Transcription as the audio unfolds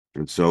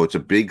And so it's a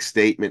big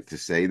statement to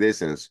say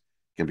this, and it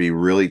can be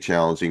really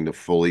challenging to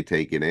fully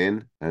take it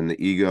in. And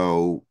the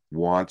ego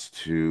wants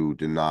to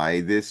deny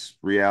this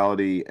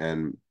reality,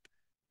 and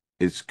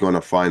it's going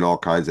to find all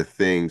kinds of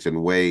things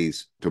and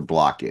ways to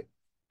block it.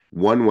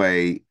 One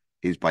way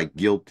is by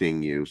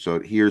guilting you. So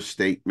it hears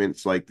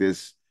statements like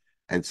this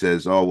and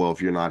says, oh, well,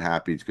 if you're not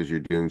happy, it's because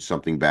you're doing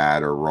something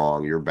bad or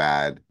wrong. You're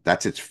bad.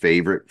 That's its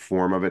favorite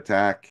form of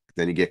attack.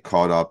 Then you get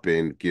caught up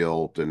in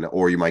guilt, and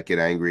or you might get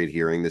angry at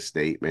hearing the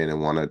statement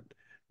and want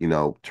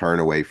to, turn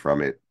away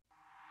from it.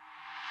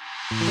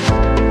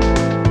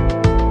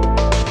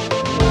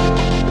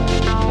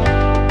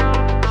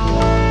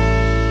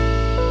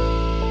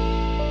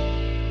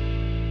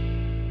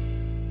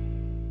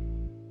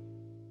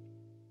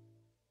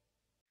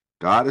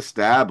 God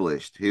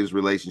established his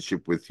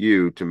relationship with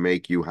you to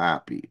make you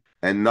happy.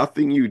 And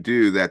nothing you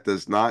do that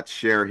does not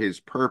share his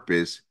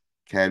purpose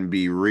can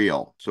be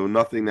real. So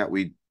nothing that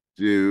we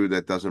do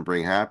that doesn't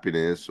bring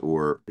happiness,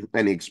 or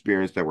any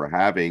experience that we're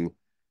having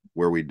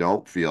where we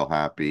don't feel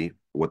happy,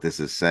 what this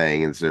is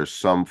saying is there's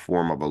some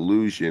form of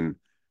illusion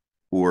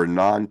or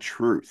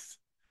non-truth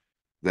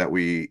that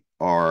we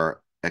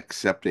are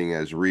accepting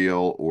as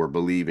real or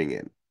believing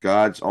in.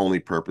 God's only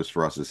purpose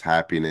for us is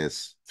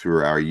happiness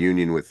through our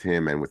union with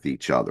him and with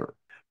each other.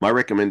 My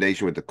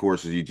recommendation with the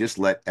course is you just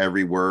let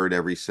every word,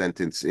 every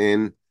sentence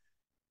in.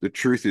 The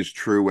truth is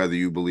true whether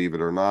you believe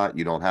it or not.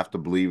 You don't have to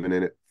believe in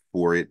it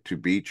for it to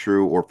be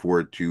true or for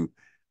it to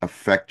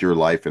affect your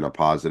life in a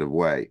positive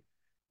way.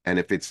 And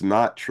if it's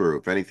not true,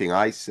 if anything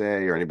I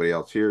say or anybody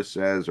else here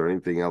says or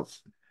anything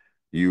else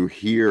you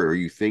hear or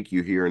you think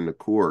you hear in the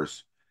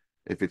course,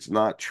 if it's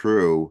not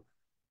true,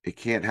 it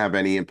can't have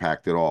any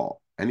impact at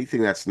all.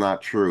 Anything that's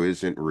not true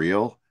isn't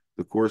real,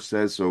 the course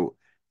says, so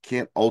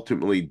can't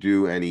ultimately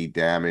do any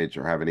damage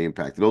or have any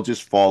impact. It'll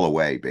just fall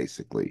away,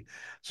 basically.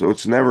 So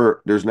there's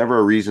never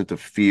a reason to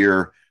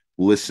fear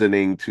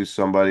listening to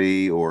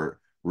somebody or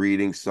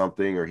reading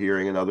something or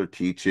hearing another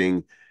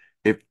teaching.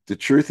 If the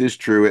truth is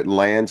true, it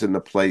lands in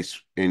the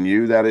place in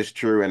you that is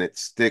true, and it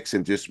sticks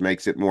and just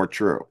makes it more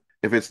true.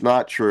 If it's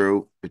not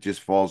true, it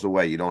just falls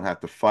away. You don't have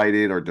to fight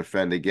it or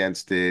defend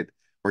against it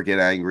or get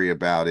angry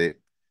about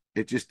it.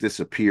 It just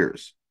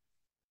disappears.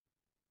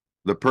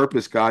 The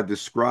purpose God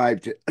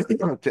described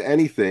to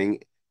anything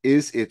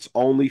is its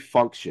only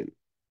function.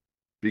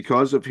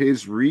 Because of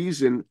his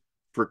reason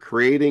for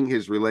creating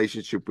his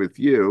relationship with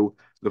you,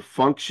 the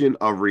function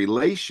of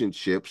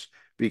relationships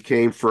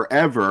became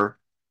forever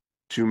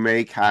to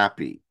make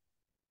happy.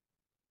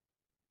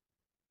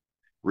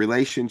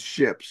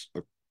 Relationships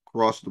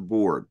across the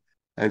board.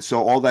 And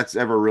so all that's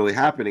ever really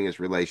happening is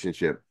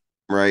relationship,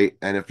 right?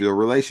 And if the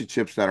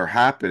relationships that are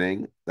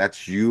happening,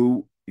 that's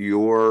you,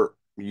 your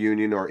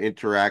union or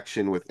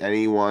interaction with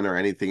anyone or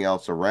anything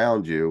else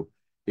around you.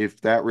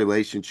 If that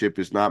relationship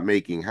is not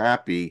making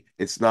happy,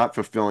 it's not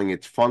fulfilling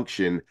its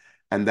function.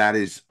 And that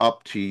is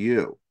up to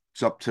you.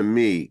 It's up to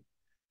me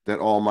that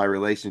all my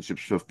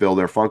relationships fulfill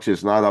their function.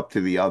 It's not up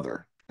to the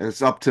other. And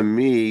it's up to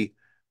me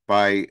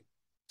by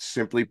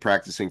simply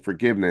practicing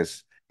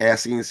forgiveness,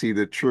 asking to see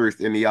the truth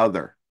in the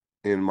other,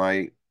 in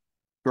my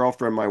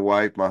girlfriend, my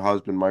wife, my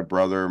husband, my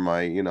brother,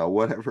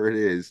 whatever it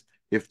is.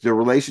 If the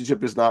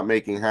relationship is not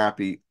making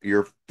happy,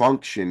 your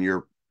function,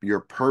 your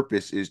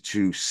purpose is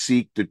to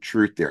seek the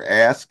truth there.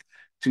 Ask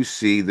to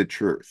see the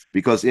truth.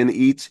 Because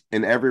in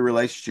every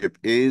relationship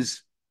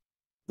is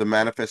the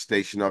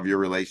manifestation of your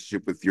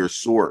relationship with your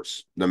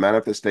source. The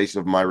manifestation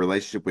of my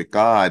relationship with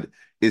God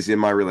is in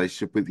my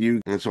relationship with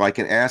you. And so I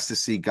can ask to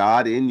see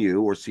God in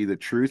you or see the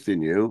truth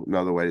in you,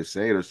 another way to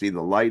say it, or see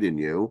the light in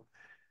you,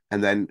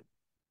 and then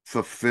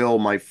fulfill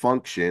my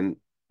function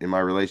in my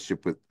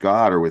relationship with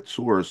God or with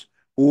source.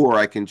 Or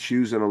I can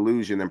choose an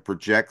illusion and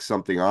project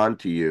something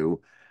onto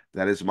you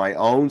that is my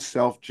own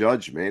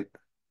self-judgment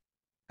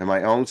and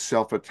my own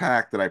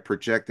self-attack that I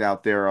project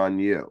out there on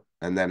you,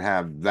 and then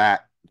have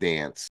that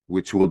dance,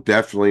 which will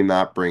definitely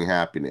not bring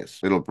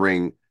happiness. It'll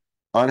bring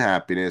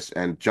unhappiness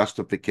and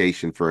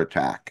justification for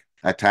attack.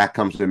 Attack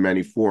comes in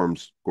many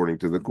forms, according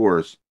to the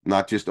course,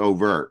 not just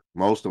overt.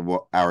 Most of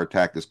what our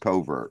attack is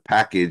covert,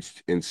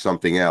 packaged in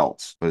something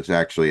else, but it's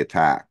actually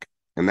attack.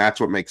 And that's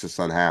what makes us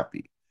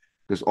unhappy.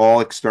 Because all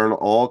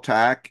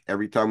attack,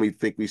 every time we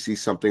think we see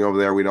something over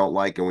there we don't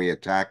like and we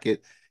attack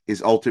it,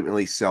 is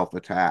ultimately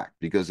self-attack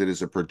because it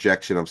is a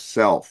projection of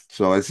self.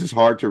 So this is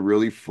hard to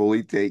really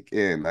fully take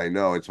in. I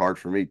know it's hard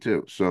for me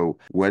too. So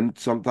when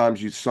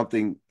sometimes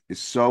something is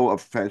so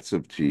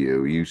offensive to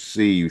you,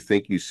 you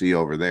think you see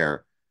over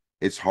there,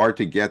 it's hard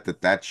to get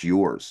that that's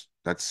yours.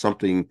 That's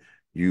something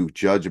you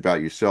judge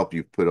about yourself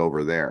you've put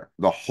over there.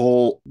 The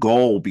whole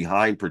goal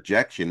behind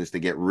projection is to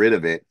get rid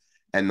of it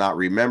and not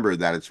remember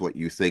that it's what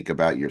you think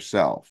about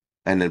yourself,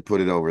 and then put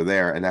it over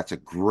there. And that's a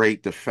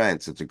great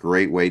defense. It's a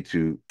great way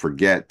to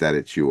forget that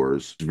it's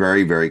yours. It's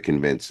very, very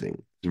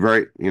convincing. It's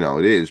very,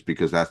 it is,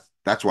 because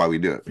that's why we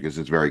do it, because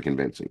it's very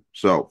convincing.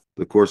 So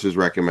the course is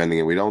recommending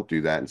it. We don't do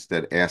that.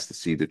 Instead, ask to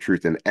see the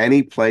truth in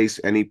any place,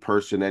 any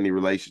person, any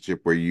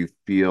relationship where you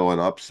feel an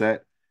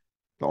upset.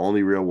 The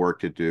only real work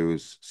to do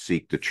is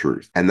seek the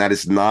truth. And that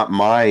is not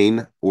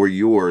mine or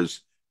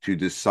yours to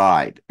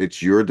decide.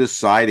 It's your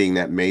deciding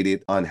that made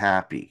it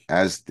unhappy.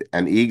 As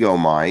an ego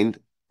mind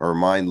or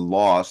mind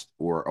lost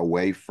or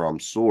away from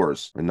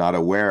source and not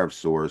aware of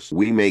source,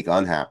 we make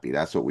unhappy.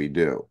 That's what we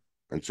do.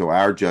 And so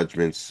our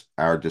judgments,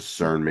 our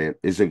discernment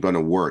isn't going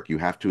to work. You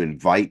have to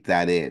invite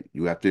that in.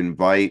 You have to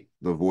invite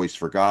the voice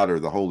for God or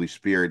the Holy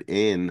Spirit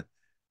in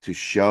to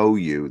show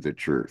you the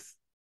truth.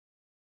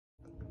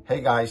 Hey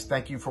guys,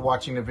 thank you for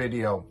watching the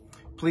video.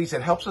 Please,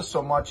 it helps us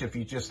so much if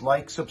you just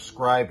like,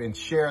 subscribe, and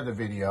share the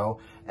video.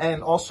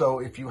 And also,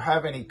 if you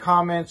have any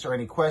comments or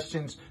any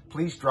questions,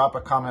 please drop a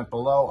comment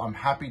below. I'm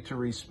happy to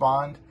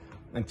respond.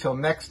 Until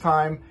next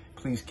time,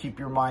 please keep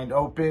your mind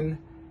open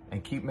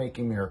and keep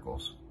making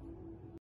miracles.